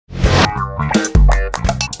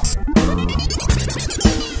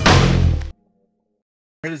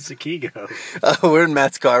Where does the key go? We're in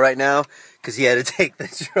Matt's car right now because he had to take the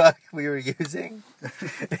truck we were using,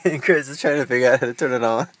 and Chris is trying to figure out how to turn it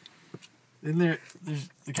on. Isn't there's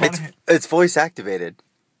the kind it's voice activated.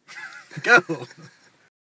 Go.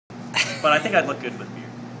 But I think I'd look good with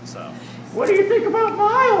beard. So. What do you think about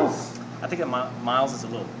Miles? I think that Miles is a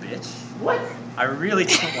little bitch. What? I really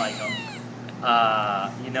don't like him.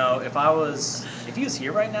 You know, if he was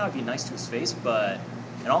here right now, I'd be nice to his face. But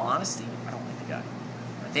in all honesty, I don't like the guy.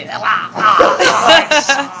 Thing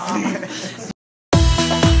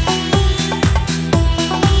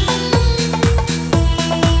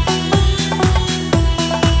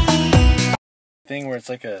where it's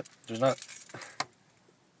like there's not.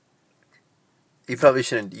 You probably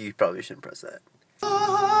shouldn't press that.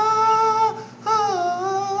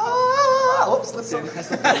 Oops, slipped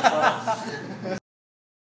in.